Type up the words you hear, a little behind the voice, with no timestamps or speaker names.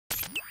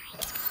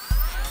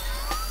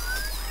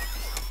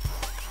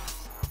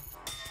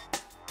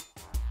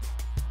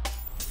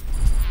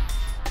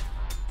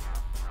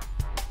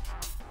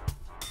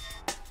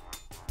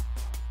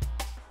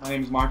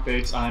name is Mark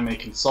Bates. I'm a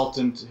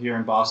consultant here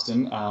in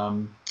Boston.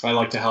 I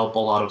like to help a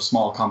lot of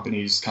small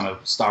companies kind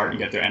of start and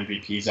get their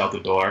MVPs out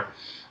the door.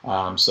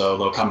 So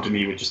they'll come to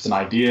me with just an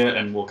idea,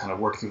 and we'll kind of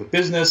work through the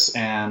business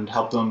and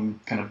help them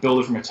kind of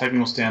build it from a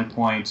technical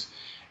standpoint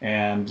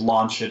and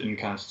launch it and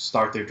kind of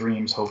start their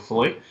dreams,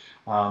 hopefully.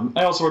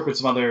 I also work with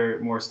some other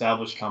more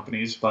established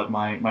companies, but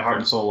my heart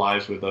and soul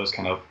lies with those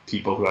kind of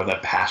people who have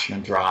that passion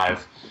and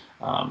drive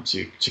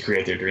to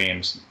create their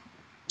dreams.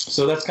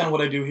 So that's kind of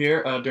what I do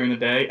here during the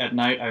day. At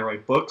night, I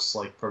write books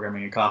like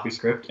Programming in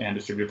CoffeeScript and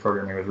Distributed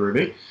Programming with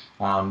Ruby,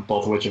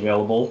 both of which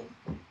available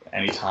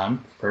anytime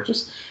for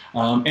purchase.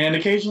 And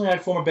occasionally I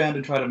form a band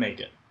and try to make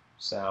it.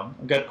 So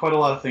I've got quite a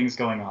lot of things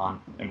going on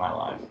in my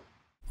life.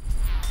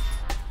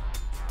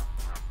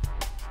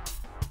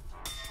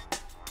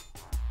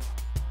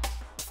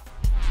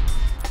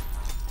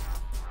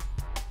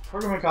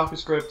 Programming in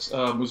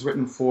CoffeeScript was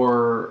written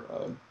for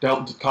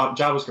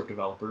JavaScript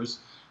developers.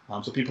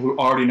 So people who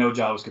already know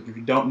JavaScript. If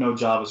you don't know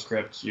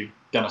JavaScript, you're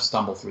going to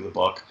stumble through the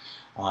book.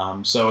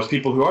 So as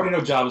people who already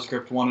know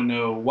JavaScript want to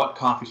know what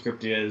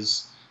CoffeeScript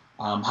is,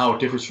 how it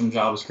differs from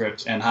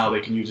JavaScript, and how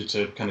they can use it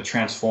to kind of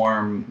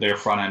transform their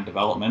front-end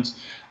development.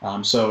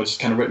 So it's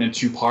kind of written in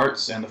two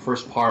parts, and the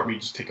first part we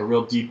just take a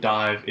real deep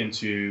dive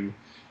into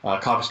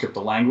CoffeeScript,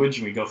 the language,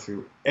 and we go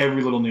through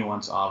every little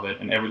nuance of it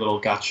and every little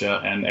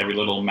gotcha and every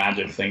little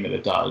magic thing that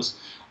it does.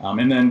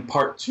 And then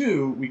part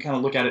two, we kind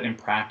of look at it in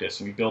practice,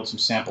 and we build some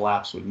sample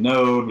apps with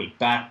Node, with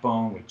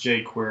Backbone, with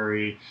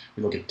jQuery.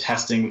 We look at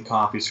testing with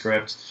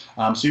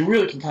CoffeeScript. So you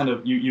really can kind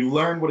of, you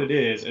learn what it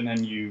is, and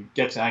then you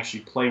get to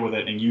actually play with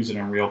it and use it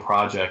in real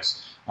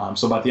projects.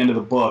 So by the end of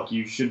the book,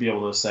 you should be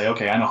able to say,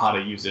 okay, I know how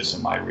to use this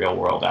in my real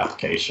world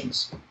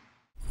applications.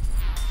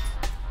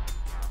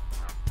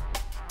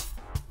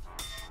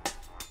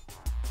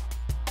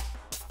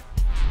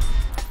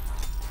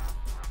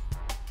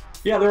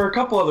 Yeah, there are a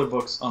couple other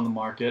books on the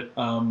market.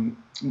 I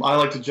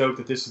like to joke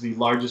that this is the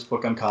largest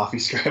book on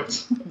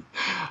CoffeeScript,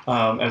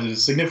 as it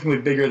is significantly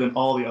bigger than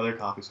all the other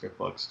CoffeeScript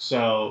books.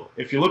 So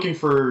if you're looking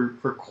for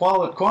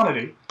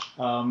quantity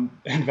and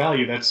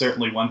value, that's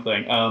certainly one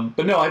thing.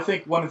 But no, I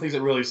think one of the things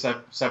that really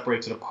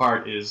separates it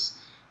apart is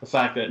the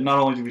fact that not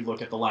only do we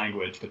look at the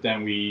language, but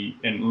then we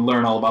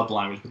learn all about the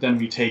language, but then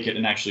we take it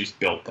and actually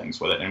build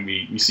things with it, and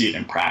we see it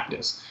in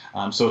practice.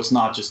 So it's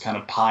not just kind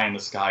of pie in the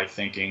sky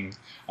thinking.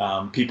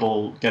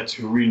 People get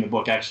to reading the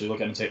book, actually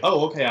look at it and say,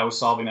 oh, okay, I was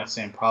solving that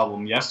same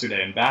problem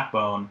yesterday in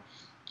Backbone.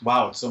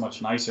 Wow, it's so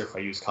much nicer if I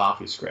use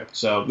CoffeeScript.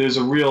 So there's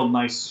a real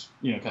nice,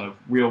 kind of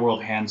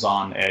real-world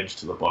hands-on edge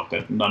to the book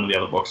that none of the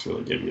other books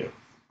really give you.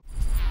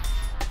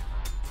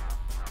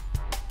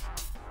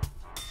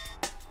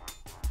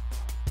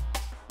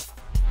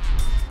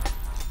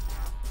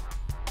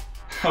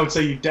 I would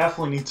say you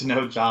definitely need to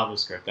know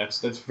JavaScript.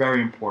 That's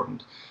very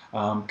important.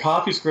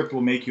 CoffeeScript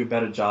will make you a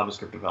better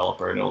JavaScript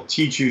developer, and it'll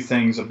teach you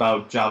things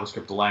about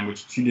JavaScript, the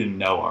language that you didn't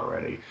know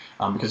already,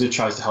 because it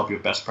tries to help you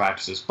with best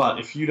practices. But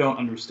if you don't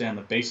understand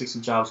the basics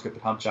of JavaScript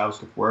and how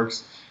JavaScript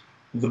works,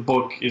 the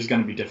book is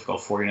going to be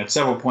difficult for you. And at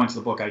several points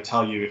in the book, I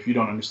tell you, if you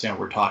don't understand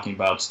what we're talking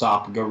about,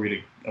 stop and go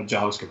read a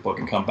JavaScript book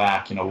and come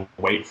back,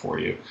 wait for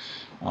you.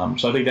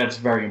 So I think that's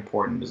very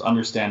important, is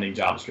understanding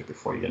JavaScript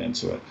before you get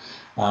into it.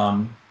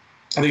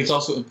 I think it's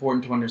also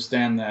important to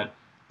understand that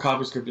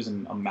CoffeeScript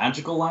isn't a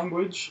magical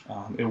language.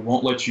 It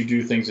won't let you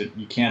do things that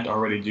you can't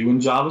already do in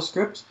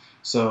JavaScript.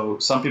 So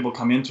some people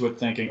come into it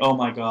thinking, oh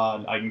my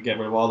God, I can get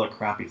rid of all the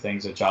crappy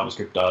things that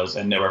JavaScript does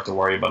and never have to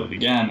worry about it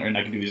again, and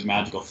I can do these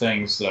magical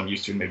things that I'm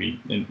used to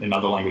maybe in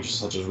other languages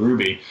such as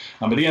Ruby.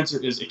 But the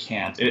answer is it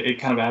can't. It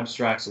kind of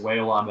abstracts away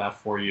a lot of that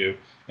for you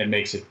and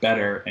makes it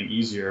better and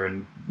easier,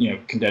 and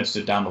condensed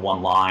it down to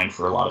one line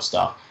for a lot of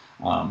stuff.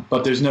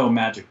 But there's no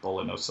magic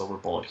bullet, no silver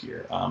bullet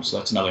here. So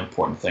that's another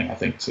important thing, I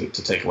think, to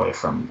take away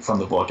from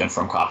the book and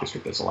from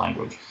CoffeeScript as a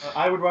language.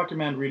 I would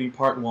recommend reading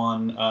part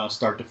one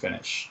start to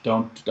finish.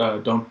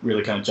 Don't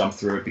really kind of jump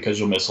through it, because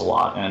you'll miss a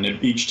lot, and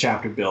each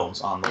chapter builds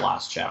on the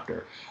last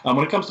chapter. When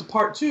it comes to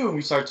part two, and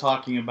we start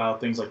talking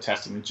about things like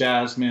testing with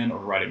Jasmine or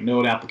writing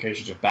Node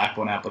applications or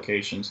Backbone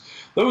applications,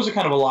 those are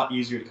kind of a lot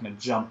easier to kind of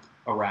jump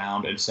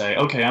around and say,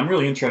 okay, I'm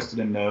really interested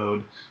in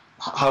Node.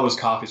 How is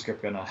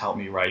CoffeeScript going to help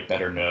me write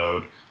better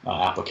Node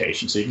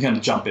applications? So you can kind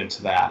of jump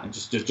into that and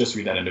just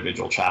read that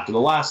individual chapter. The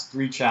last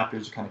three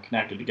chapters are kind of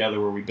connected together,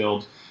 where we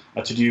build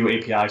a to-do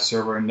API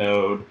server in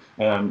Node,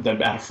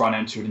 then add a front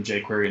end to it in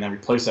jQuery, and then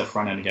replace that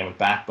front end again with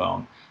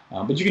Backbone.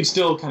 But you can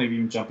still kind of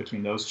even jump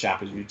between those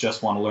chapters if you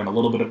just want to learn a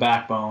little bit of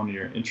Backbone,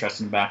 you're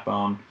interested in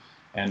Backbone,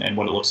 and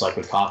what it looks like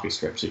with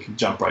CoffeeScript. So you can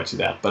jump right to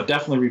that. But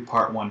definitely read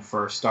part one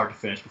first, start to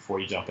finish, before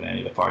you jump into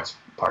any of the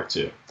part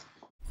two.